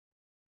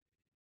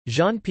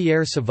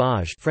Jean-Pierre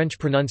Sauvage, French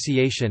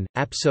pronunciation,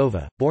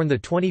 Apsova, born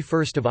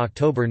 21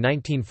 October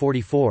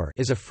 1944,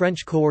 is a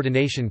French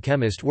coordination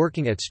chemist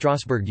working at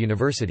Strasbourg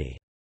University.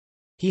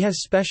 He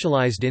has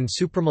specialized in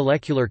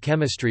supramolecular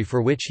chemistry,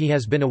 for which he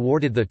has been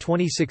awarded the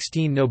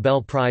 2016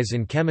 Nobel Prize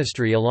in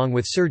Chemistry along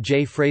with Sir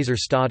J. Fraser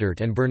Stoddart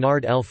and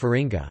Bernard L.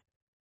 Feringa.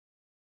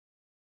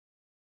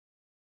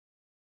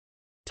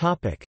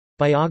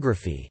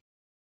 Biography.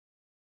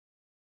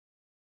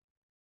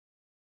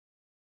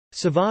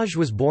 Sauvage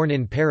was born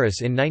in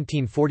Paris in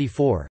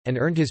 1944, and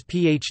earned his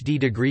Ph.D.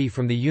 degree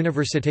from the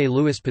Université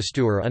Louis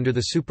Pasteur under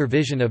the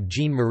supervision of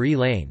Jean-Marie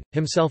Lane,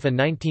 himself a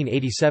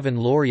 1987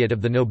 laureate of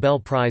the Nobel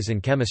Prize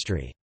in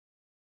Chemistry.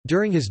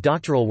 During his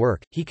doctoral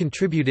work, he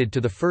contributed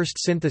to the first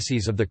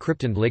syntheses of the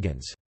krypton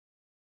ligands.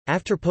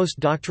 After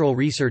postdoctoral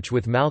research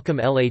with Malcolm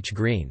L. H.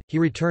 Green, he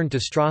returned to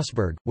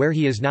Strasbourg, where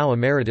he is now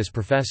emeritus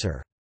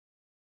professor.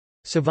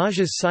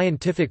 Sauvage's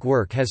scientific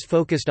work has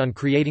focused on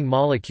creating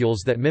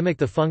molecules that mimic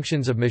the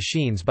functions of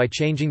machines by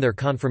changing their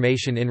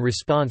conformation in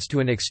response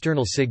to an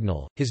external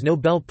signal. His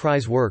Nobel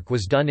Prize work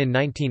was done in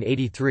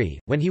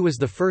 1983, when he was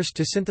the first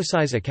to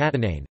synthesize a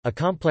catenane, a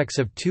complex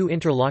of two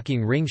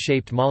interlocking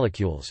ring-shaped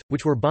molecules,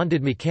 which were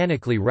bonded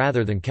mechanically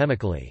rather than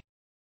chemically.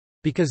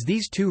 Because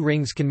these two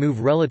rings can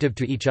move relative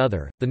to each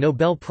other, the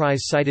Nobel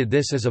Prize cited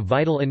this as a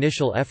vital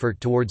initial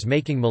effort towards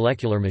making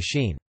molecular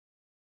machine.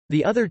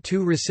 The other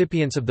two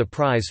recipients of the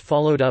prize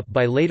followed up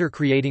by later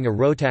creating a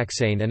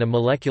rotaxane and a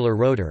molecular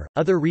rotor.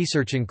 Other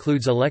research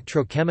includes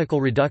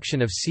electrochemical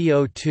reduction of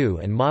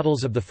CO2 and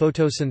models of the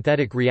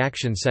photosynthetic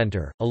reaction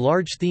center. A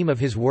large theme of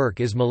his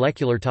work is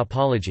molecular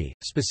topology,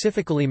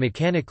 specifically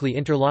mechanically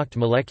interlocked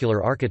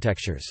molecular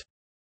architectures.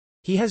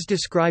 He has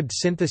described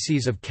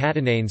syntheses of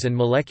catenanes and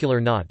molecular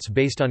knots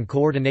based on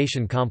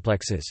coordination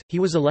complexes. He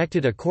was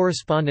elected a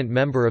correspondent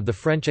member of the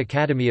French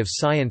Academy of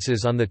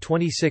Sciences on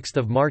 26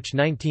 March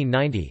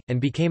 1990,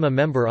 and became a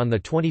member on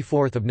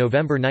 24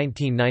 November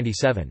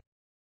 1997.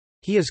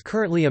 He is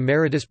currently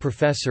emeritus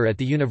professor at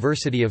the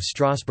University of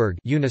Strasbourg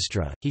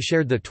 (Unistra). He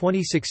shared the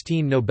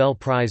 2016 Nobel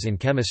Prize in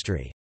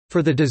Chemistry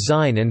for the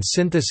design and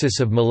synthesis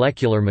of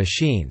molecular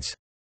machines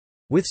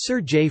with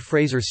Sir J.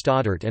 Fraser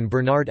Stoddart and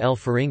Bernard L.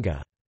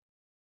 Feringa.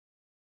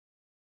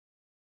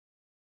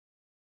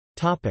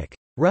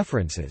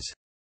 References.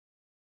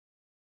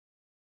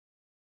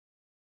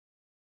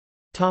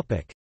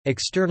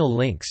 External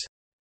links.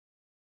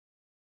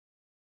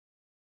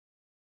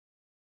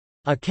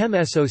 A Chem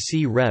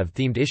SOC Rev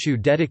themed issue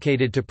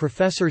dedicated to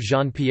Professor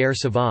Jean-Pierre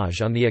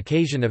Sauvage on the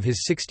occasion of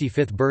his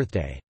 65th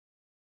birthday.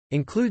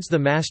 Includes the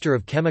Master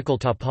of Chemical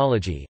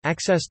Topology,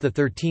 accessed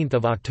 13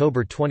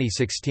 October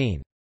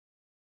 2016.